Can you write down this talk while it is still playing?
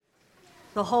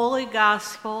The Holy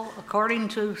Gospel according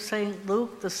to St.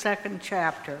 Luke, the 2nd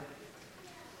chapter.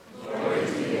 Glory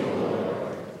to you,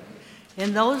 Lord.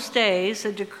 In those days,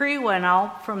 a decree went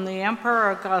out from the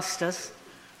Emperor Augustus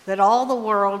that all the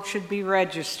world should be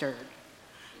registered.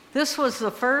 This was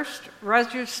the first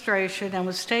registration and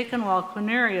was taken while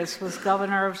Quirinius was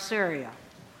governor of Syria.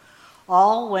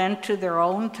 All went to their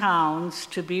own towns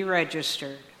to be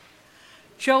registered.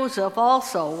 Joseph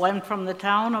also went from the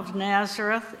town of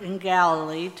Nazareth in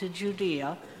Galilee to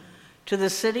Judea, to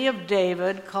the city of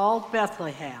David called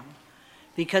Bethlehem,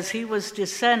 because he was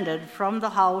descended from the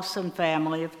house and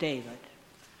family of David.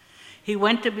 He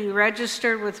went to be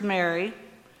registered with Mary,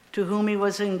 to whom he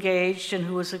was engaged and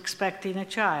who was expecting a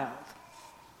child.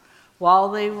 While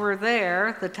they were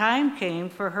there, the time came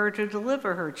for her to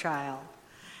deliver her child,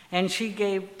 and she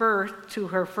gave birth to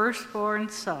her firstborn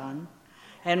son,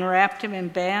 and wrapped him in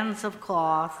bands of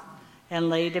cloth and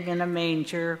laid him in a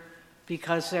manger,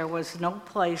 because there was no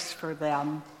place for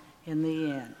them in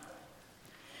the inn.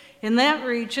 In that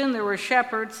region there were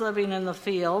shepherds living in the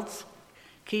fields,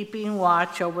 keeping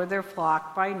watch over their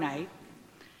flock by night.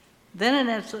 Then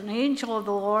as an angel of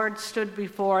the Lord stood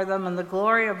before them, and the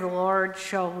glory of the Lord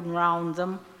shone round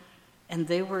them, and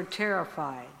they were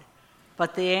terrified.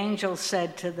 But the angel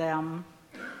said to them,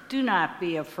 "Do not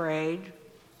be afraid.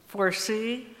 For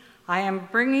see, I am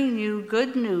bringing you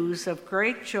good news of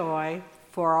great joy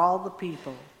for all the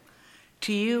people.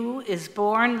 To you is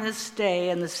born this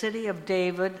day in the city of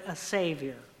David a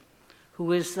Savior,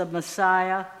 who is the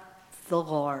Messiah, the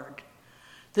Lord.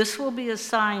 This will be a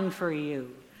sign for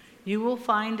you. You will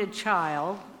find a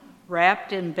child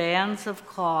wrapped in bands of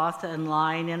cloth and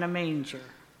lying in a manger."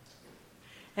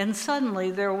 And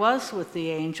suddenly there was with the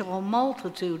angel a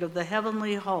multitude of the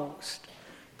heavenly host,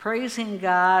 praising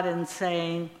God and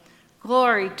saying,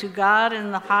 "Glory to God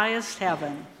in the highest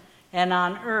heaven, and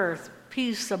on earth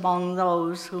peace among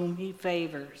those whom he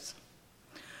favors."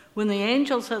 When the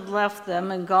angels had left them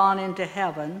and gone into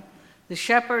heaven, the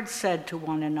shepherds said to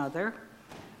one another,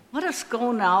 "Let us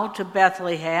go now to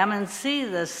Bethlehem and see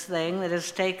this thing that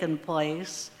has taken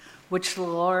place, which the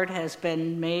Lord has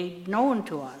been made known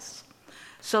to us."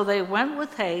 So they went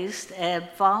with haste and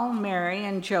found Mary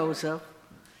and Joseph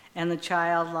and the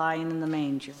child lying in the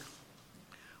manger.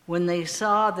 When they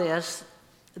saw this,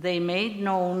 they made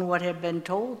known what had been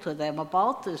told to them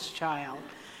about this child,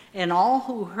 and all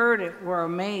who heard it were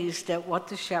amazed at what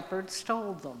the shepherds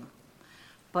told them.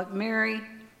 But Mary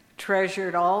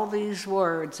treasured all these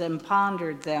words and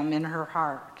pondered them in her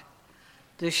heart.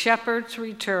 The shepherds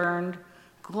returned,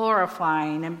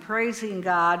 glorifying and praising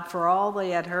God for all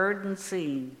they had heard and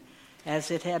seen, as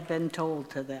it had been told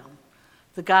to them.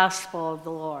 The Gospel of the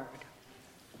Lord.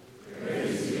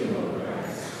 Praise to you, Lord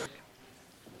Christ.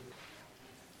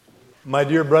 My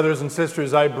dear brothers and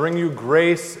sisters, I bring you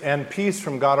grace and peace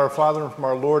from God our Father and from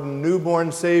our Lord and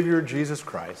newborn Savior, Jesus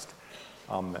Christ.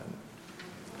 Amen.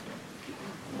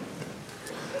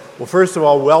 Well, first of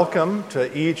all, welcome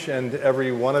to each and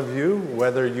every one of you,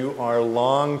 whether you are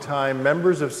longtime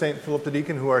members of St. Philip the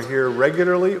Deacon who are here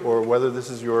regularly, or whether this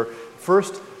is your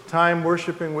first time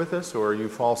worshiping with us, or you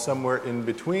fall somewhere in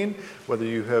between, whether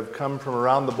you have come from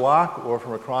around the block or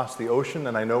from across the ocean.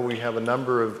 And I know we have a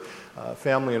number of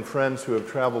family and friends who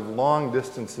have traveled long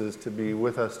distances to be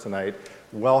with us tonight.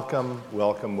 Welcome,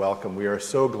 welcome, welcome. We are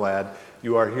so glad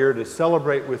you are here to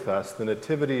celebrate with us the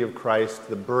Nativity of Christ,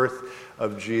 the birth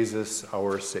of Jesus,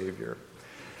 our Savior.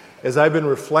 As I've been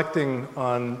reflecting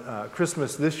on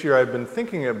Christmas this year, I've been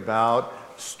thinking about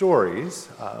stories,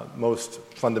 most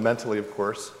fundamentally, of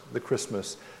course, the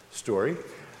Christmas story.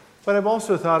 But I've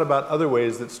also thought about other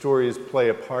ways that stories play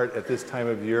a part at this time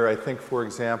of year. I think, for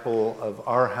example, of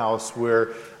our house, where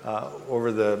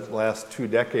over the last 2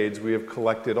 decades we have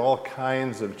collected all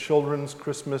kinds of children's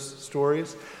Christmas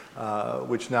stories,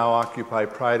 which now occupy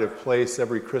pride of place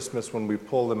every Christmas when we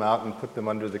pull them out and put them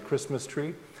under the Christmas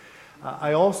tree.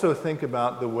 I also think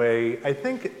about the way, I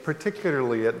think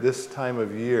particularly at this time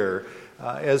of year,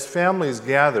 as families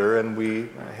gather and we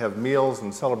have meals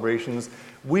and celebrations,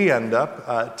 we end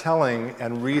up telling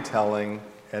and retelling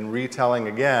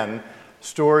again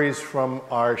stories from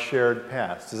our shared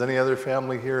past. Does any other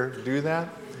family here do that?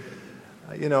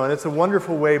 And it's a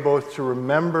wonderful way both to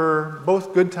remember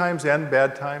both good times and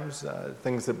bad times,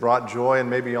 things that brought joy and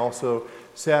maybe also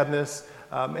sadness.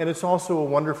 And it's also a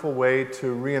wonderful way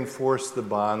to reinforce the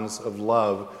bonds of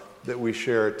love that we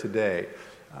share today.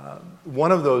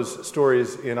 One of those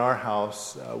stories in our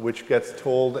house, which gets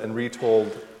told and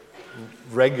retold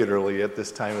regularly at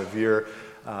this time of year,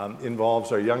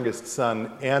 involves our youngest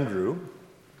son, Andrew.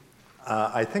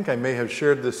 I think I may have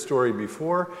shared this story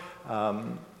before.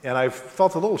 And I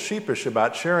felt a little sheepish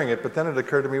about sharing it, but then it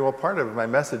occurred to me, well, part of my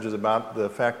message is about the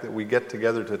fact that we get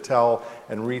together to tell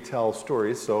and retell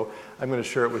stories, so I'm going to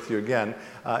share it with you again.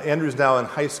 Andrew's now in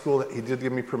high school. He did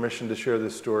give me permission to share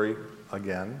this story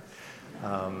again.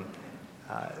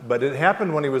 But it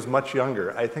happened when he was much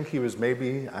younger. I think he was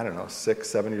maybe, 6,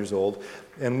 7 years old.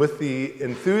 And with the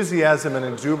enthusiasm and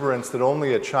exuberance that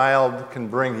only a child can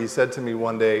bring, he said to me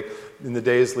one day in the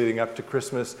days leading up to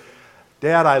Christmas,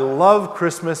 "Dad, I love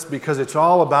Christmas because it's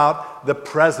all about the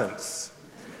presents."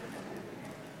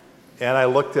 And I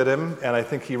looked at him, and I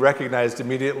think he recognized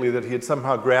immediately that he had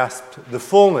somehow grasped the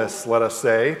fullness, let us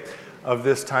say, of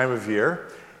this time of year.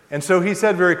 And so he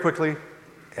said very quickly,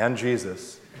 "And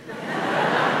Jesus."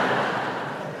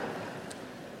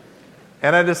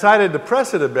 And I decided to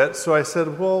press it a bit, so I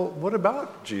said, "Well, what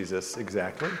about Jesus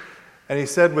exactly?" And he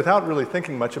said, without really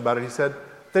thinking much about it, he said,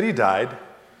 "That he died."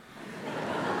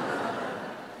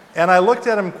 And I looked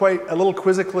at him quite a little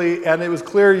quizzically, and it was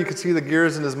clear you could see the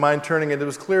gears in his mind turning, and it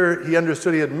was clear he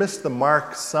understood he had missed the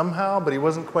mark somehow, but he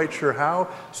wasn't quite sure how.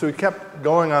 So he kept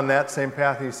going on that same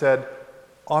path. He said,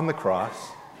 "On the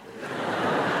cross."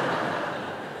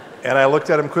 And I looked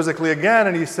at him quizzically again,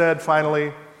 and he said,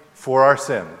 finally, "For our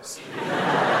sins."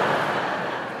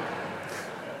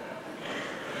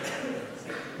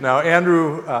 Now,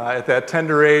 Andrew, at that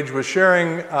tender age, was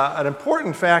sharing an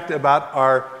important fact about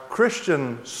our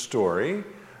Christian story,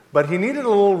 but he needed a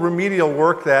little remedial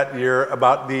work that year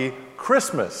about the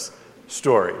Christmas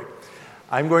story.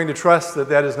 I'm going to trust that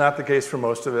that is not the case for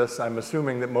most of us. I'm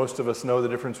assuming that most of us know the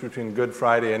difference between Good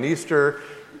Friday and Easter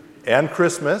and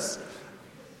Christmas.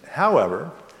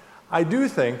 However, I do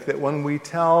think that when we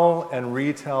tell and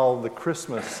retell the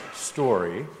Christmas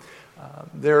story,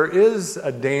 there is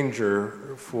a danger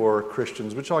for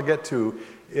Christians, which I'll get to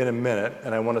in a minute,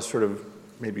 and I want to sort of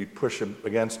maybe push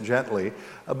against gently.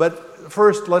 But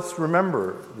first, let's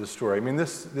remember the story. I mean,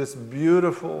 this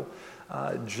beautiful,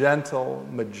 gentle,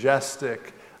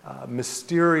 majestic,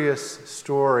 mysterious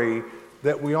story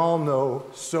that we all know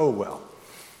so well.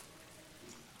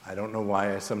 I don't know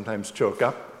why I sometimes choke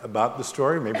up about the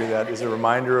story. Maybe that is a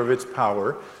reminder of its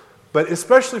power. But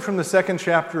especially from the second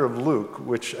chapter of Luke,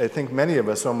 which I think many of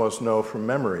us almost know from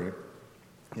memory,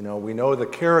 we know the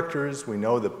characters, we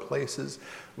know the places,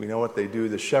 we know what they do.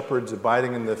 The shepherds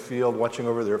abiding in the field, watching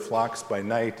over their flocks by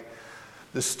night,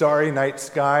 the starry night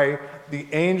sky, the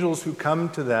angels who come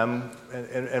to them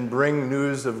and bring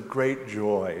news of great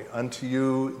joy. Unto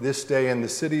you this day in the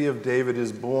city of David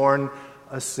is born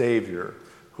a Savior,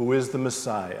 who is the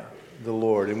Messiah, the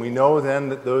Lord. And we know then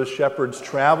that those shepherds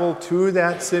travel to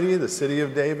that city, the city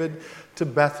of David, to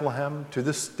Bethlehem, to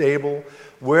the stable,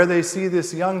 where they see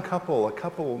this young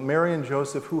couple, Mary and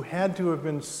Joseph, who had to have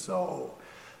been so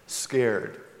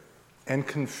scared and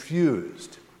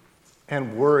confused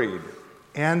and worried,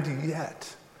 and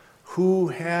yet who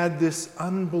had this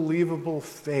unbelievable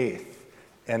faith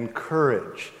and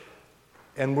courage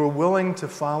and were willing to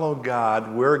follow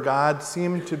God where God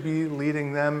seemed to be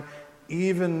leading them,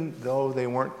 even though they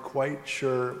weren't quite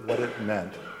sure what it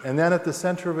meant. And then at the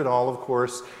center of it all, of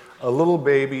course, a little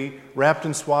baby wrapped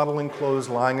in swaddling clothes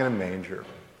lying in a manger,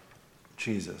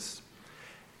 Jesus.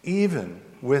 Even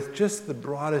with just the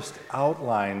broadest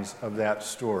outlines of that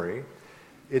story,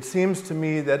 it seems to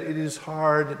me that it is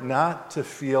hard not to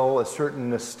feel a certain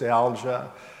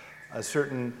nostalgia, a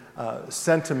certain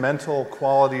sentimental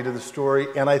quality to the story.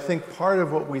 And I think part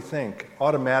of what we think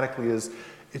automatically is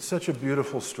it's such a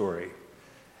beautiful story.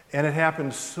 And it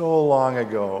happened so long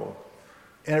ago.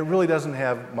 And it really doesn't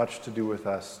have much to do with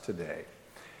us today.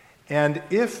 And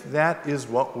if that is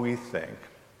what we think,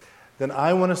 then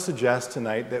I want to suggest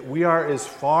tonight that we are as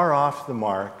far off the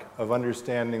mark of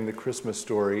understanding the Christmas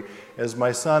story as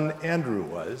my son Andrew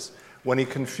was when he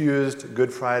confused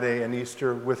Good Friday and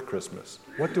Easter with Christmas.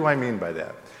 What do I mean by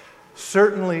that?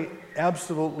 Certainly,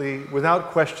 absolutely,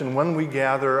 without question, when we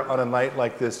gather on a night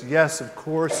like this, yes, of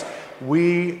course,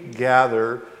 we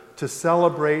gather to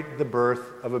celebrate the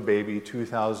birth of a baby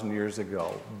 2,000 years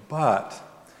ago. But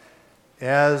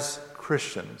as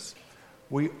Christians,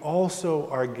 we also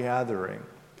are gathering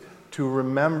to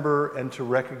remember and to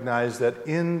recognize that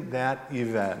in that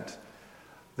event,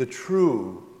 the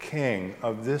true King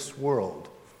of this world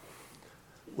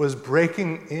was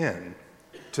breaking in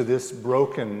to this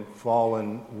broken,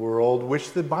 fallen world,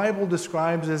 which the Bible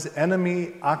describes as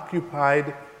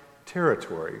enemy-occupied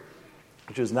territory,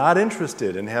 which is not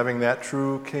interested in having that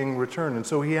true king return. And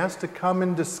so he has to come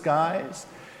in disguise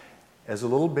as a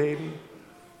little baby,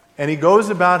 and he goes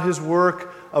about his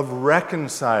work of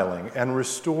reconciling and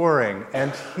restoring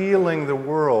and healing the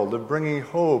world, of bringing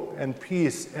hope and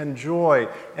peace and joy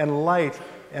and light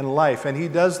and life. And he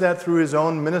does that through his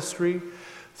own ministry,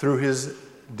 through his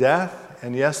death,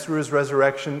 and yes, through his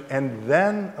resurrection. And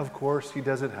then, of course, he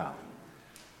does it how?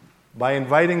 By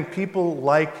inviting people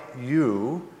like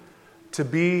you to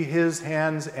be his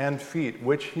hands and feet,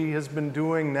 which he has been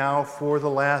doing now for the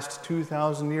last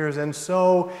 2,000 years. And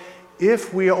so,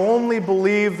 if we only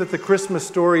believe that the Christmas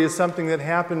story is something that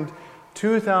happened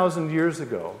 2,000 years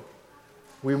ago,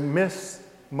 we miss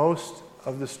most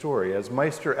of the story. As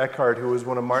Meister Eckhart, who was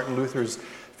one of Martin Luther's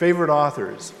favorite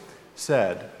authors,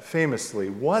 said famously,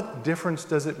 "What difference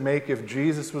does it make if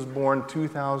Jesus was born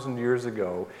 2,000 years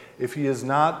ago if he is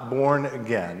not born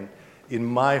again in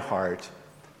my heart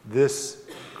this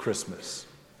Christmas?"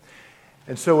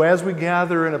 And so as we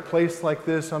gather in a place like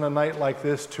this, on a night like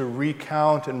this, to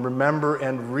recount and remember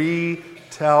and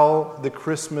retell the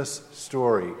Christmas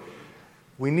story,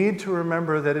 we need to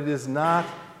remember that it is not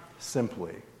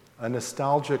simply a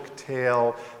nostalgic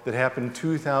tale that happened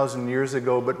 2,000 years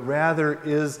ago, but rather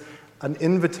is an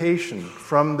invitation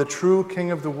from the true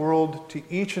King of the world to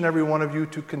each and every one of you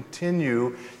to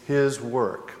continue his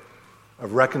work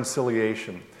of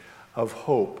reconciliation, of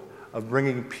hope, of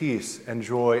bringing peace and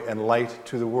joy and light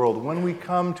to the world. When we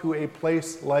come to a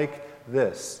place like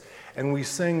this, and we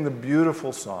sing the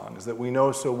beautiful songs that we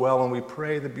know so well, and we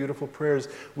pray the beautiful prayers,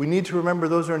 we need to remember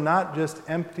those are not just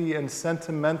empty and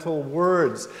sentimental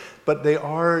words, but they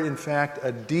are, in fact,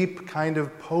 a deep kind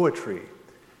of poetry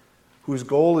whose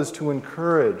goal is to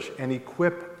encourage and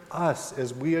equip us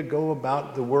as we go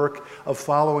about the work of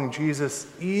following Jesus,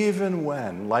 even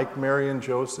when, like Mary and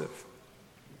Joseph,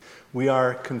 we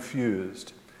are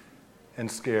confused and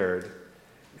scared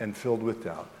and filled with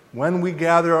doubt. When we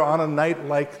gather on a night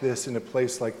like this, in a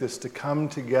place like this, to come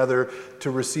together to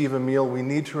receive a meal, we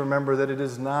need to remember that it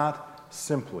is not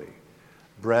simply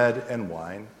bread and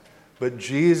wine, but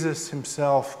Jesus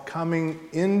himself coming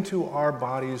into our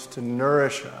bodies to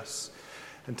nourish us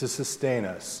and to sustain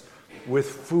us with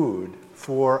food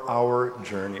for our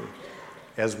journey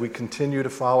as we continue to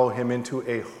follow him into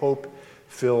a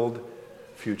hope-filled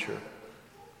future.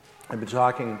 I've been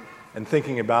talking and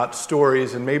thinking about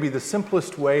stories, and maybe the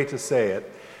simplest way to say it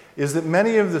is that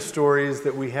many of the stories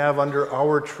that we have under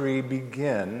our tree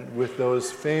begin with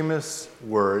those famous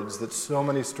words that so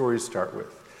many stories start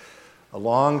with. A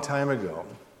long time ago,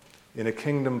 in a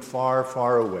kingdom far,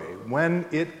 far away, when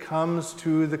it comes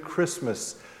to the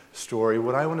Christmas story,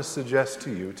 what I want to suggest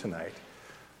to you tonight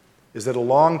is that a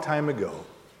long time ago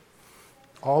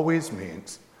always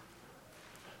means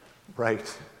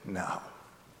right now.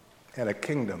 And a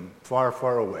kingdom far,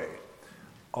 far away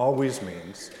always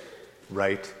means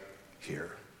right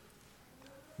here.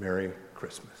 Merry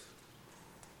Christmas.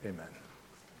 Amen.